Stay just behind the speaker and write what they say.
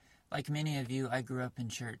Like many of you, I grew up in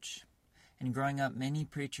church, and growing up, many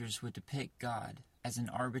preachers would depict God as an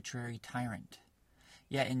arbitrary tyrant.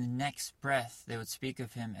 Yet in the next breath, they would speak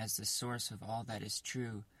of him as the source of all that is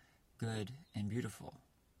true, good, and beautiful.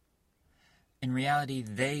 In reality,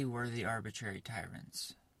 they were the arbitrary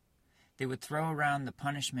tyrants. They would throw around the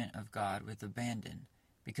punishment of God with abandon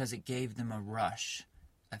because it gave them a rush,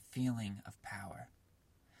 a feeling of power.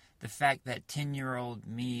 The fact that 10-year-old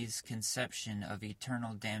me's conception of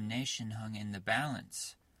eternal damnation hung in the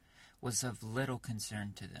balance was of little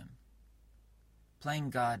concern to them.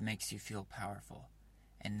 Playing God makes you feel powerful,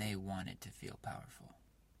 and they wanted to feel powerful.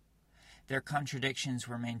 Their contradictions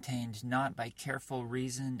were maintained not by careful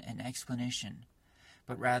reason and explanation,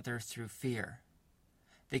 but rather through fear.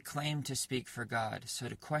 They claimed to speak for God, so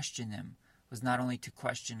to question them was not only to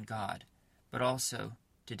question God, but also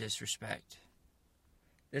to disrespect.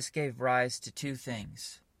 This gave rise to two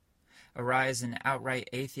things: a rise in outright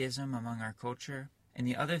atheism among our culture, and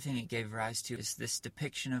the other thing it gave rise to is this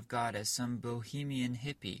depiction of God as some bohemian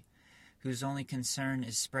hippie whose only concern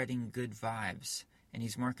is spreading good vibes, and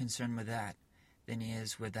he's more concerned with that than he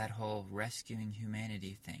is with that whole rescuing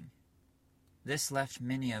humanity thing. This left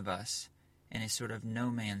many of us in a sort of no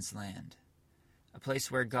man's land, a place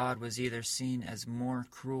where God was either seen as more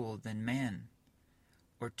cruel than man,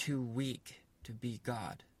 or too weak to be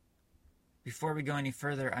God. Before we go any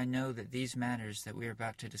further, I know that these matters that we are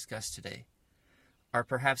about to discuss today are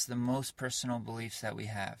perhaps the most personal beliefs that we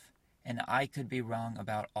have, and I could be wrong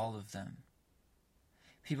about all of them.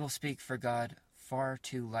 People speak for God far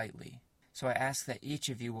too lightly, so I ask that each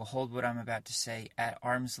of you will hold what I'm about to say at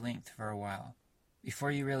arm's length for a while.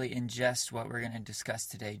 Before you really ingest what we're going to discuss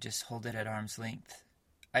today, just hold it at arm's length.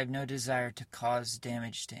 I have no desire to cause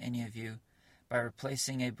damage to any of you by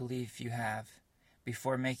replacing a belief you have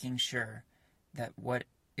before making sure that what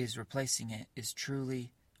is replacing it is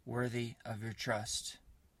truly worthy of your trust.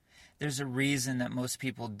 There's a reason that most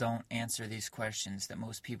people don't answer these questions, that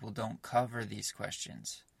most people don't cover these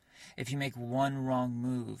questions. If you make one wrong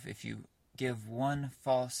move, if you give one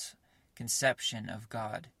false conception of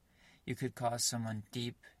God, you could cause someone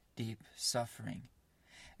deep, deep suffering.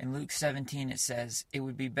 In Luke 17 it says, "It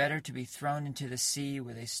would be better to be thrown into the sea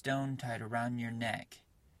with a stone tied around your neck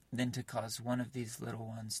than to cause one of these little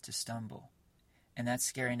ones to stumble." And that's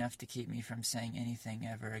scary enough to keep me from saying anything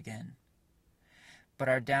ever again. But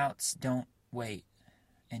our doubts don't wait,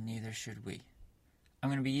 and neither should we. I'm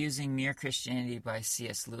going to be using Mere Christianity by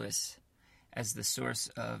C.S. Lewis as the source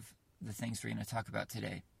of the things we're going to talk about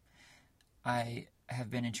today. I have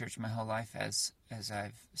been in church my whole life, as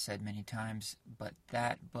I've said many times, but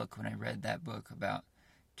that book, when I read that book about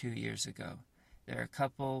 2 years ago, there are a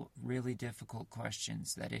couple really difficult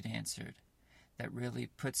questions that it answered that really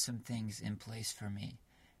put some things in place for me,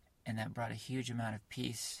 and that brought a huge amount of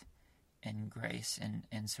peace and grace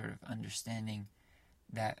and sort of understanding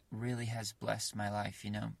that really has blessed my life.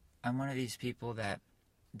 You know, I'm one of these people that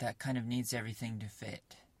kind of needs everything to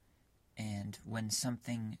fit, and when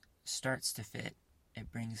something starts to fit,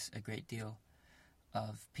 it brings a great deal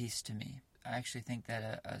of peace to me. I actually think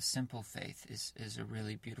that a simple faith is a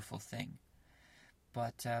really beautiful thing.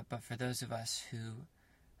 But for those of us who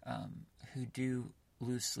do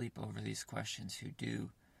lose sleep over these questions, who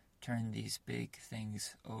do turn these big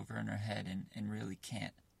things over in our head and really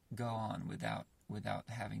can't go on without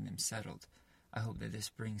having them settled, I hope that this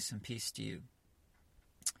brings some peace to you.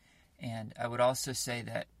 And I would also say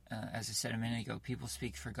that, as I said a minute ago, people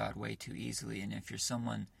speak for God way too easily. And if you're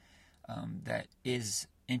someone that is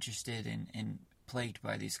interested and plagued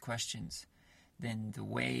by these questions, then the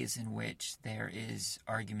ways in which there is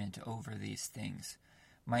argument over these things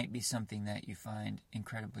might be something that you find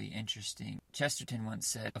incredibly interesting. Chesterton once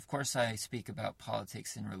said, "Of course I speak about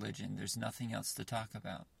politics and religion. There's nothing else to talk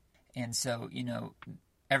about." And so, you know,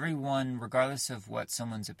 everyone, regardless of what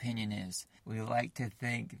someone's opinion is, we like to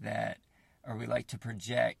think that, or we like to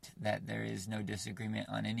project that there is no disagreement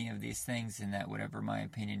on any of these things, and that whatever my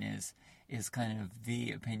opinion is kind of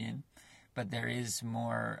the opinion. But there is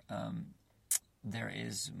more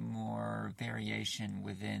variation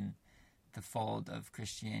within the fold of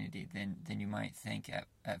Christianity than you might think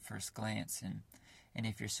at first glance. And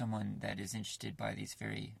if you're someone that is interested by these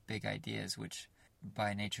very big ideas, which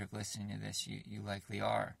by nature of listening to this you likely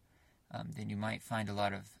are, then you might find a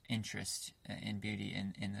lot of interest and beauty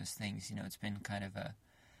in those things. You know, it's been kind of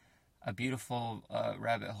a beautiful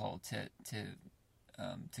rabbit hole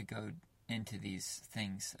to go into these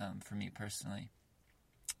things for me personally,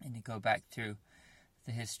 and to go back through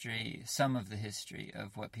the history, some of the history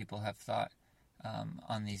of what people have thought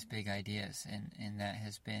on these big ideas, and that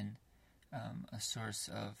has been a source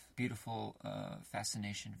of beautiful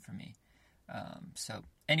fascination for me. So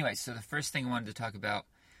the first thing I wanted to talk about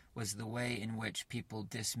was the way in which people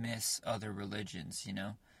dismiss other religions.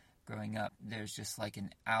 Growing up, there's just like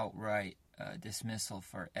an outright dismissal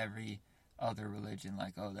for every other religion,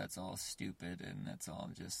 like, oh, that's all stupid, and that's all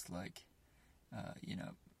just like,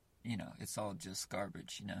 it's all just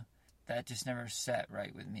garbage. That just never sat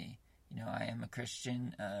right with me. I am a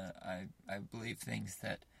Christian. I believe things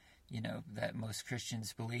that, that most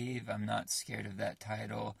Christians believe. I'm not scared of that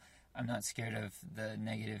title. I'm not scared of the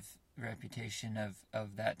negative reputation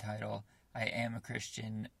of that title. I am a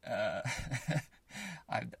Christian.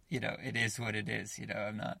 It is what it is.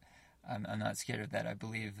 I'm not scared of that. I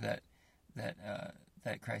believe that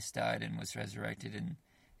Christ died and was resurrected,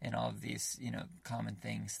 and all of these common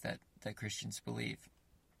things that Christians believe.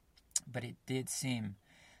 But it did seem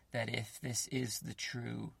that if this is the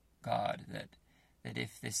true God, that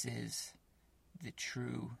if this is the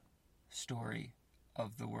true story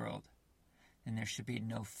of the world, then there should be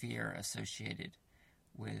no fear associated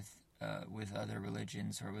with other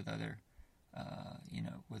religions or with other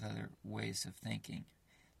ways of thinking.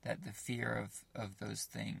 That the fear of those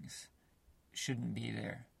things shouldn't be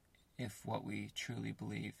there if what we truly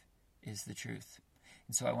believe is the truth.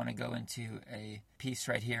 And so I want to go into a piece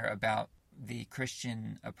right here about the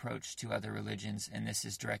Christian approach to other religions, and this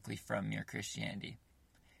is directly from Mere Christianity.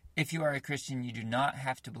 If you are a Christian, you do not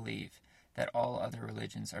have to believe that all other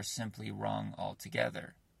religions are simply wrong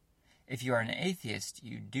altogether. If you are an atheist,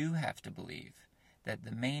 you do have to believe that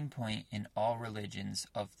the main point in all religions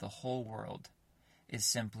of the whole world is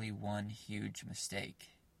simply one huge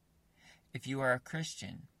mistake. If you are a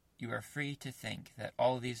Christian, you are free to think that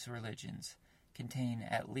all these religions contain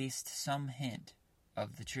at least some hint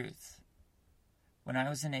of the truth. When I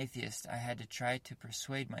was an atheist, I had to try to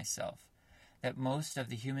persuade myself that most of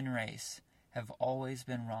the human race have always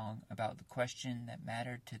been wrong about the question that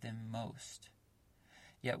mattered to them most.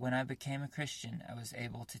 Yet when I became a Christian, I was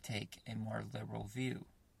able to take a more liberal view.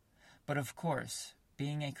 But of course,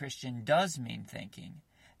 being a Christian does mean thinking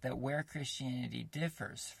that where Christianity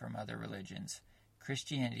differs from other religions,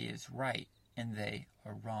 Christianity is right and they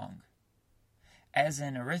are wrong. As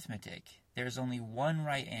in arithmetic, there is only one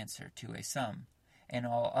right answer to a sum, and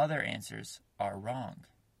all other answers are wrong.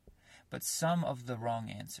 But some of the wrong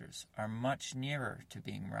answers are much nearer to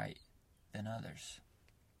being right than others.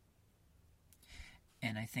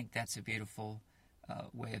 And I think that's a beautiful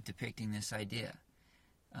way of depicting this idea.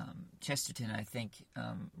 Chesterton, I think,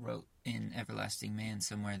 wrote in Everlasting Man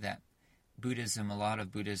somewhere that a lot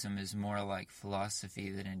of Buddhism is more like philosophy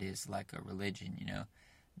than it is like a religion,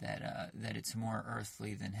 that it's more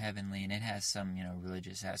earthly than heavenly, and it has some,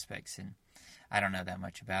 religious aspects, and I don't know that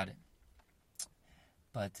much about it.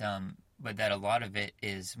 But that a lot of it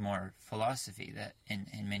is more philosophy, that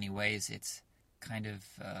in many ways it's kind of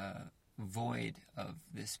void of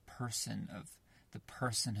this person, of the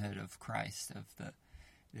personhood of Christ, of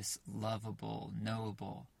this lovable,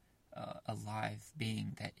 knowable, alive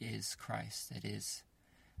being that is Christ, that is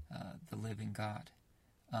the living God.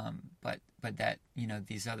 But that,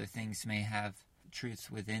 these other things may have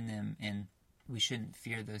truths within them, and we shouldn't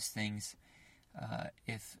fear those things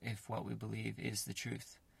if what we believe is the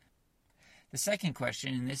truth. The second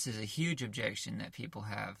question, and this is a huge objection that people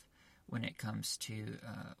have when it comes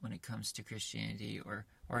to Christianity or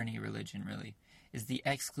any religion really, is the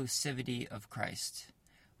exclusivity of Christ.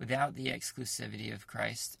 Without the exclusivity of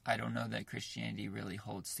Christ, I don't know that Christianity really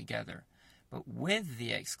holds together. But with the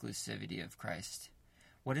exclusivity of Christ,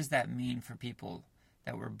 what does that mean for people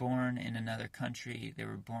that were born in another country? They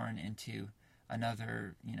were born into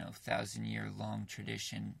another, 1,000-year-long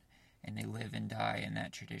tradition, and they live and die in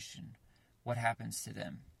that tradition. What happens to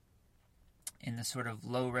them? In the sort of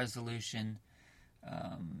low-resolution,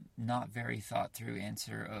 not very thought-through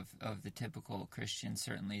answer of the typical Christian,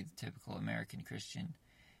 certainly the typical American Christian,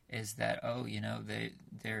 is that,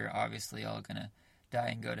 they're obviously all going to die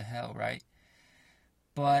and go to hell, right?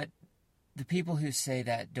 But the people who say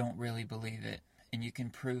that don't really believe it, and you can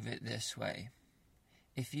prove it this way.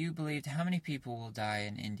 If you believed, how many people will die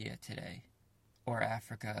in India today, or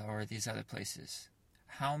Africa, or these other places?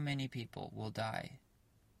 How many people will die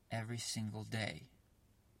every single day?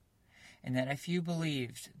 And that if you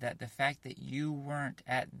believed that the fact that you weren't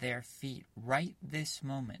at their feet right this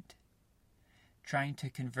moment, trying to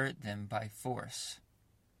convert them by force,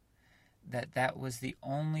 that was the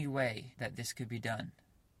only way that this could be done,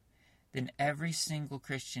 then every single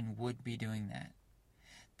Christian would be doing that.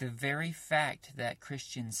 The very fact that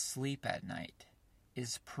Christians sleep at night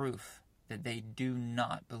is proof that they do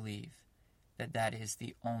not believe that is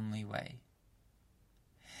the only way.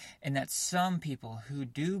 And that some people who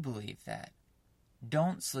do believe that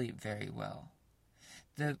don't sleep very well.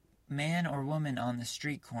 The man or woman on the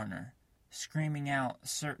street corner screaming out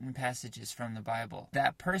certain passages from the Bible,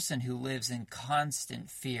 that person who lives in constant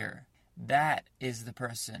fear, that is the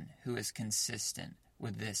person who is consistent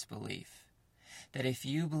with this belief. That if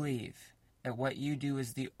you believe that what you do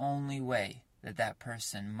is the only way that that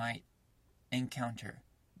person might encounter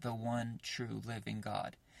the one true living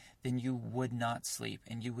God, then you would not sleep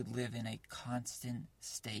and you would live in a constant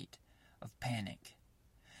state of panic.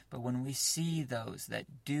 But when we see those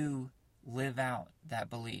that do live out that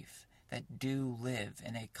belief, that do live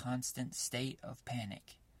in a constant state of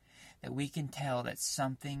panic, that we can tell that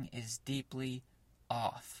something is deeply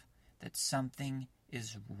off, that something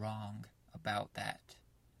is wrong about that.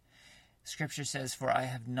 Scripture says, "For I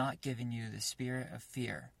have not given you the spirit of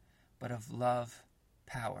fear, but of love,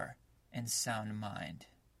 power, and sound mind."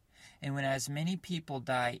 And when as many people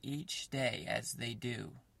die each day as they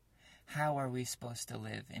do, how are we supposed to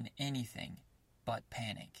live in anything but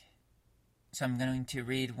panic? So I'm going to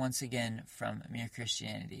read once again from Mere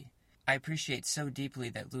Christianity. I appreciate so deeply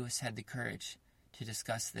that Lewis had the courage to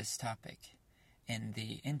discuss this topic and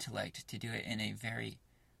the intellect to do it in a very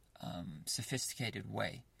sophisticated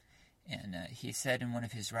way. And he said in one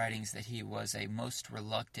of his writings that he was a most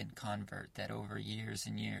reluctant convert, that over years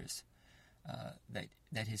and years,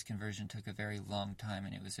 that his conversion took a very long time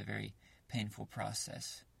and it was a very painful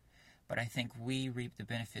process. But I think we reap the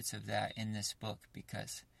benefits of that in this book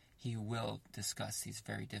because he will discuss these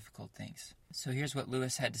very difficult things. So here's what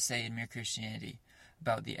Lewis had to say in Mere Christianity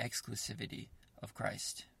about the exclusivity of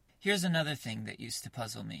Christ. Here's another thing that used to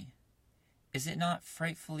puzzle me. Is it not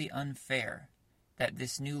frightfully unfair that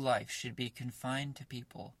this new life should be confined to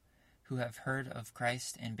people who have heard of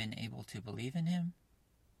Christ and been able to believe in him?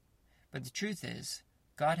 But the truth is,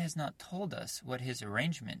 God has not told us what his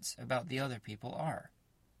arrangements about the other people are.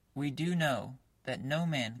 We do know that no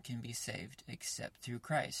man can be saved except through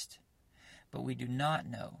Christ, but we do not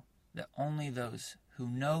know that only those who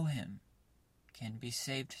know him can be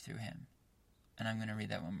saved through him. And I'm going to read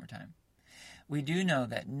that one more time. We do know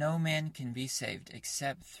that no man can be saved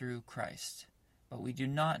except through Christ, but we do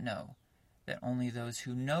not know that only those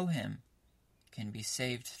who know him can be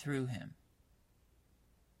saved through him.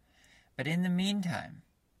 But in the meantime,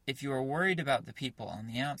 if you are worried about the people on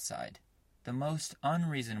the outside, the most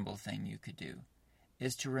unreasonable thing you could do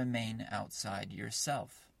is to remain outside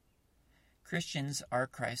yourself. Christians are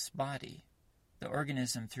Christ's body, the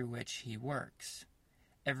organism through which he works.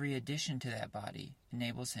 Every addition to that body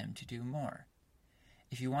enables him to do more.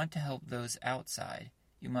 If you want to help those outside,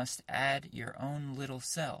 you must add your own little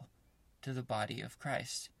cell to the body of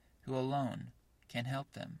Christ, who alone can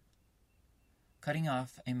help them. Cutting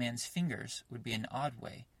off a man's fingers would be an odd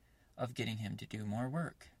way of getting him to do more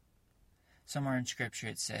work. Somewhere in Scripture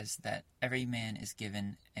it says that every man is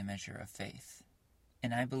given a measure of faith.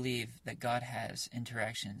 And I believe that God has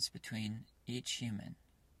interactions between each human,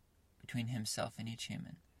 between himself and each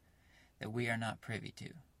human, that we are not privy to,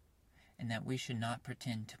 and that we should not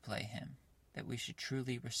pretend to play him, that we should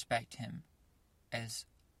truly respect him as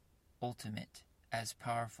ultimate, as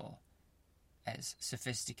powerful, as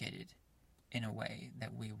sophisticated, in a way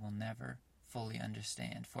that we will never fully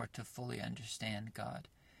understand. For to fully understand God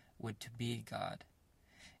would to be God.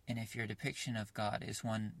 And if your depiction of God is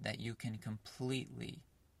one that you can completely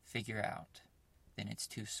figure out, then it's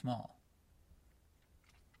too small.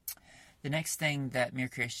 The next thing that Mere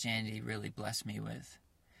Christianity really blessed me with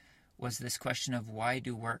was this question of why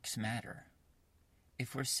do works matter?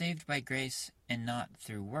 If we're saved by grace and not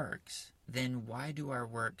through works, then why do our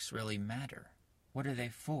works really matter? What are they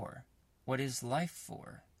for? What is life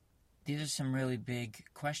for? These are some really big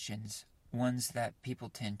questions, ones that people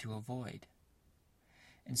tend to avoid.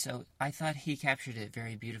 And so I thought he captured it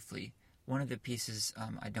very beautifully. One of the pieces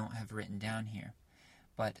I don't have written down here,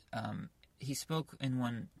 but he spoke in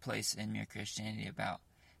one place in Mere Christianity about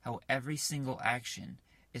how every single action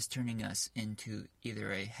is turning us into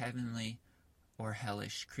either a heavenly or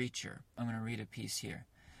hellish creature. I'm going to read a piece here.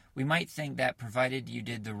 We might think that provided you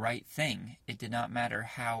did the right thing, it did not matter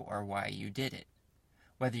how or why you did it,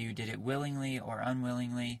 whether you did it willingly or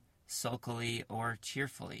unwillingly, sulkily or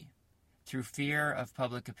cheerfully, through fear of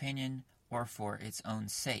public opinion or for its own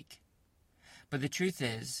sake. But the truth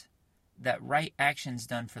is that right actions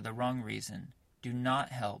done for the wrong reason do not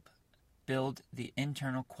help build the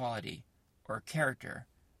internal quality or character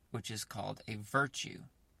which is called a virtue.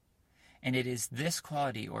 And it is this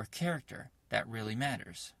quality or character that really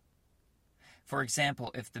matters. For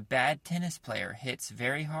example, if the bad tennis player hits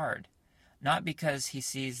very hard, not because he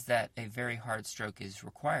sees that a very hard stroke is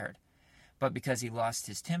required, but because he lost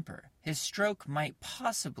his temper. His stroke might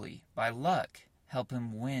possibly, by luck, help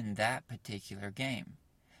him win that particular game,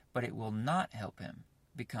 but it will not help him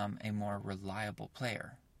become a more reliable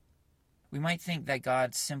player. We might think that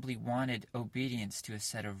God simply wanted obedience to a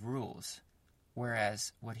set of rules,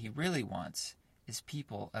 whereas what he really wants is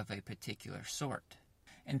people of a particular sort.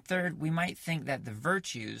 And third, we might think that the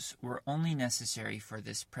virtues were only necessary for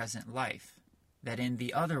this present life, that in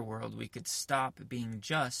the other world we could stop being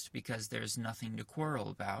just because there's nothing to quarrel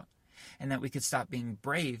about, and that we could stop being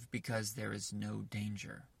brave because there is no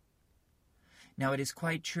danger. Now, it is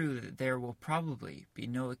quite true that there will probably be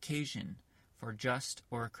no occasion for just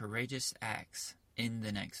or courageous acts in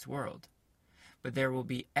the next world, but there will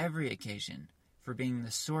be every occasion for being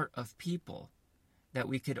the sort of people that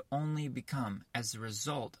we could only become as a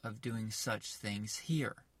result of doing such things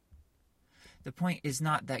here. The point is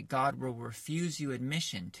not that God will refuse you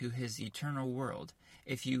admission to his eternal world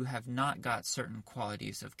if you have not got certain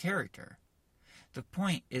qualities of character. The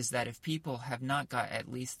point is that if people have not got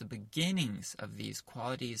at least the beginnings of these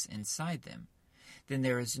qualities inside them, then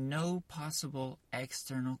there is no possible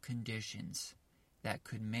external conditions that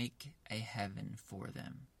could make a heaven for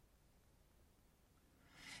them.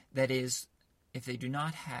 That is, if they do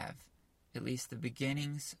not have at least the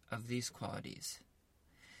beginnings of these qualities,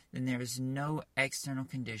 then there is no external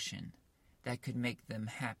condition that could make them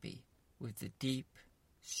happy with the deep,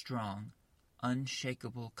 strong,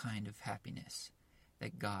 unshakable kind of happiness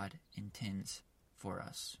that God intends for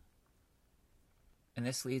us. And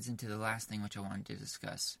this leads into the last thing which I wanted to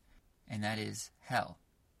discuss, and that is hell.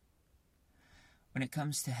 When it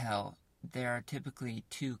comes to hell, there are typically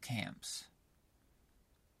two camps.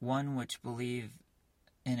 One which believe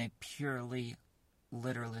in a purely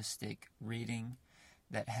literalistic reading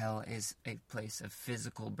that hell is a place of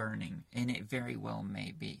physical burning, and it very well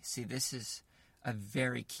may be. See, this is a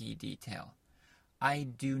very key detail. I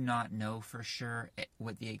do not know for sure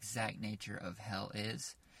what the exact nature of hell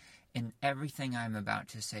is, and everything I'm about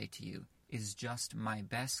to say to you is just my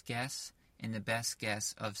best guess and the best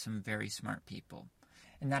guess of some very smart people,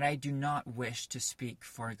 and that I do not wish to speak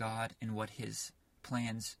for God and what his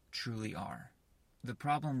plans truly are. The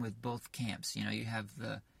problem with both camps, you have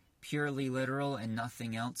the purely literal and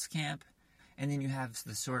nothing else camp, and then you have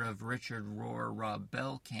the sort of Richard Rohr, Rob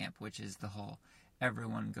Bell camp, which is the whole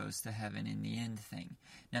everyone goes to heaven in the end thing.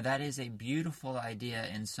 Now that is a beautiful idea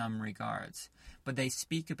in some regards, but they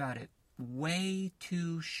speak about it way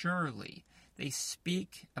too surely. They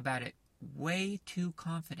speak about it way too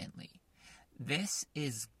confidently. This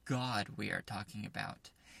is God we are talking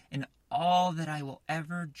about, and all that I will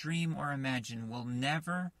ever dream or imagine will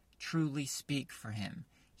never truly speak for him.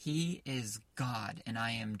 He is God, and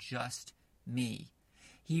I am just me.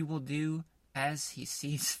 He will do as he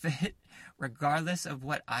sees fit, regardless of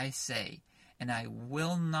what I say, and I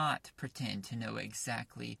will not pretend to know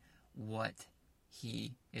exactly what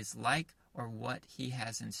he is like or what he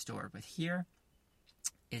has in store. But here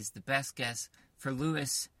is the best guess. For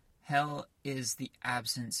Lewis, hell is the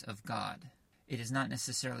absence of God. It is not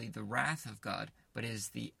necessarily the wrath of God, but it is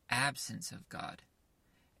the absence of God.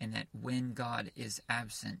 And that when God is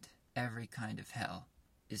absent, every kind of hell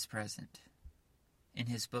is present. In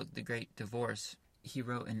his book, The Great Divorce, he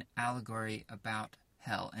wrote an allegory about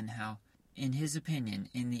hell and how, in his opinion,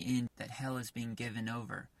 in the end, that hell is being given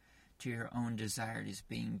over to your own desire, it is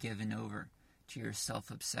being given over to your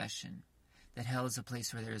self-obsession. That hell is a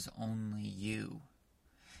place where there is only you.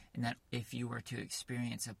 And that if you were to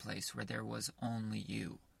experience a place where there was only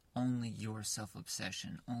you, only your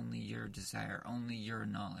self-obsession, only your desire, only your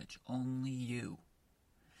knowledge, only you,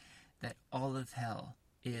 that all of hell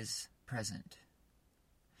is present.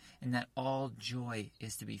 And that all joy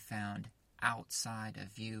is to be found outside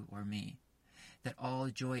of you or me. That all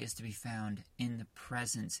joy is to be found in the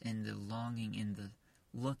presence, in the longing, in the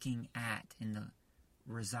looking at, in the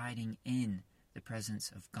residing in the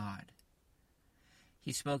presence of God.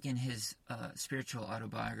 He spoke in his spiritual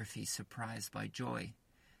autobiography, Surprised by Joy,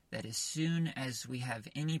 that as soon as we have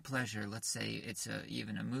any pleasure, let's say it's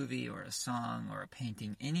even a movie or a song or a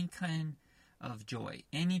painting, any kind of joy,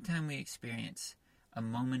 anytime we experience a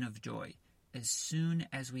moment of joy, as soon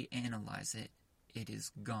as we analyze it, it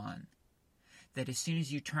is gone. That as soon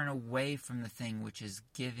as you turn away from the thing which is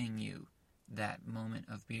giving you that moment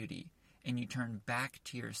of beauty, and you turn back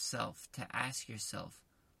to yourself to ask yourself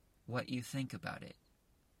what you think about it,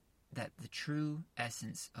 that the true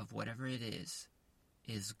essence of whatever it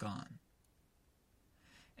is gone.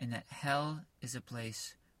 And that hell is a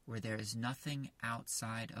place where there is nothing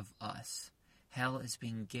outside of us. Hell is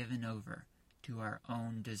being given over to our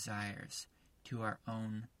own desires, to our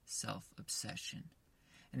own self-obsession.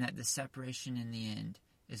 and that the separation in the end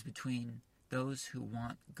is between those who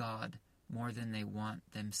want God more than they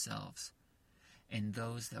want themselves, and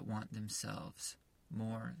those that want themselves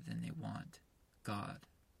more than they want God.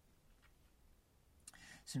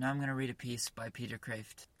 So now I'm going to read a piece by Peter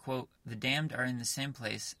Kreeft. Quote, "The damned are in the same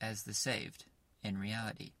place as the saved, in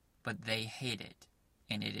reality, but they hate it,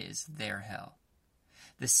 and it is their hell.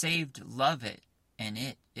 The saved love it, and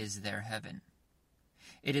it is their heaven.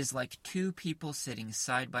 It is like two people sitting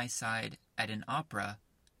side by side at an opera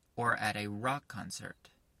or at a rock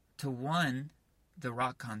concert. To one, the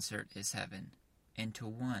rock concert is heaven, and to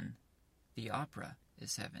one, the opera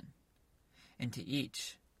is heaven, and to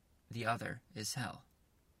each, the other is hell.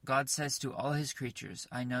 God says to all his creatures,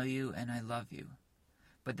 'I know you and I love you.'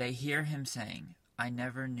 But they hear him saying, 'I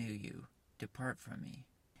never knew you. Depart from me.'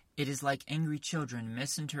 It is like angry children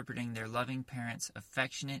misinterpreting their loving parents'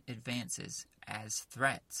 affectionate advances as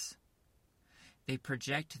threats. They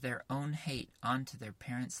project their own hate onto their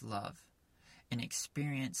parents' love and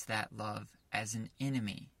experience that love as an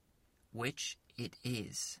enemy, which it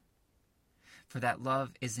is. For that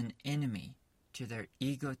love is an enemy to their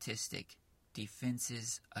egotistic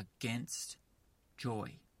defenses against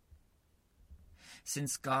joy.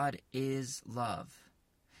 Since God is love,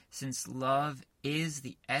 since love is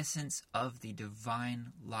the essence of the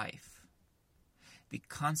divine life, the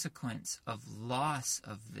consequence of loss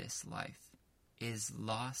of this life is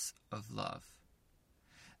loss of love.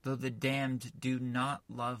 Though the damned do not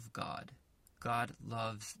love God, God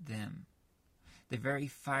loves them. The very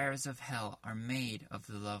fires of hell are made of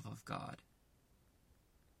the love of God.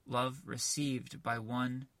 Love received by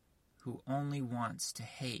one who only wants to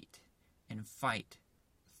hate and fight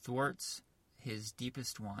thwarts his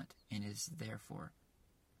deepest want and is therefore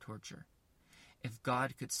torture. If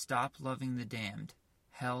God could stop loving the damned,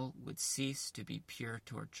 hell would cease to be pure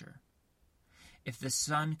torture. If the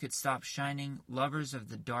sun could stop shining, lovers of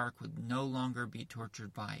the dark would no longer be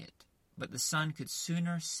tortured by it. But the sun could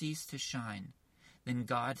sooner cease to shine than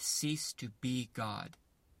God cease to be God.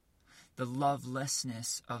 The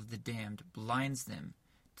lovelessness of the damned blinds them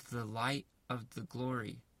to the light of the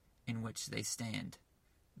glory in which they stand,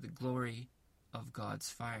 the glory of God's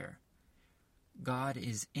fire. God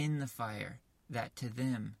is in the fire that to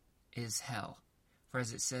them is hell. For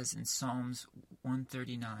as it says in Psalms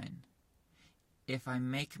 139, "If I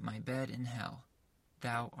make my bed in hell,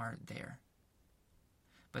 thou art there."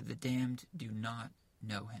 But the damned do not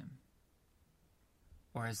know him.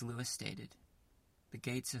 Or as Lewis stated, the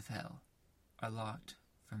gates of hell are locked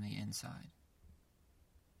from the inside.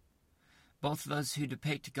 Both those who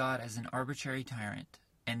depict God as an arbitrary tyrant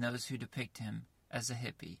and those who depict him as a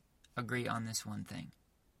hippie agree on this one thing.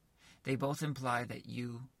 They both imply that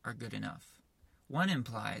you are good enough. One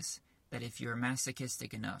implies that if you're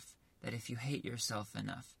masochistic enough, that if you hate yourself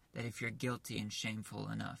enough, that if you're guilty and shameful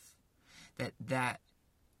enough, that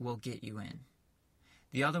will get you in.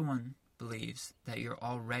 The other one believes that you're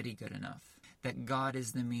already good enough, that God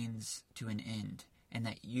is the means to an end, and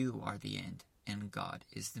that you are the end, and God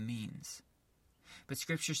is the means. But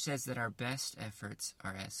Scripture says that our best efforts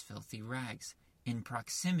are as filthy rags, in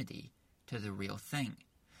proximity to the real thing.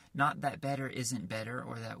 Not that better isn't better,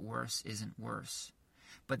 or that worse isn't worse,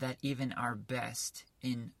 but that even our best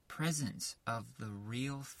in presence of the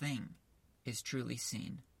real thing is truly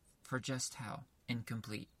seen for just how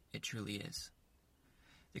incomplete it truly is.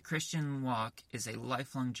 The Christian walk is a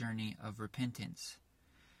lifelong journey of repentance,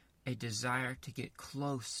 a desire to get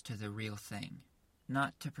close to the real thing,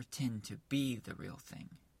 not to pretend to be the real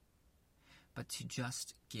thing, but to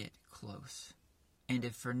just get close. And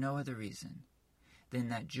if for no other reason, then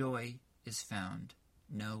that joy is found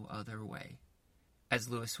no other way. As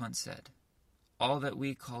Lewis once said, all that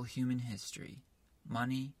we call human history,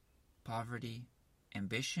 money, poverty,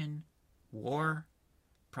 ambition, war,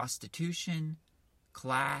 prostitution,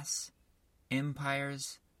 class,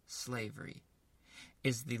 empires, slavery,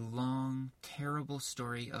 is the long, terrible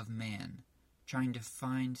story of man trying to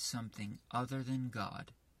find something other than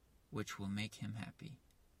God which will make him happy.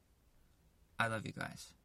 I love you guys.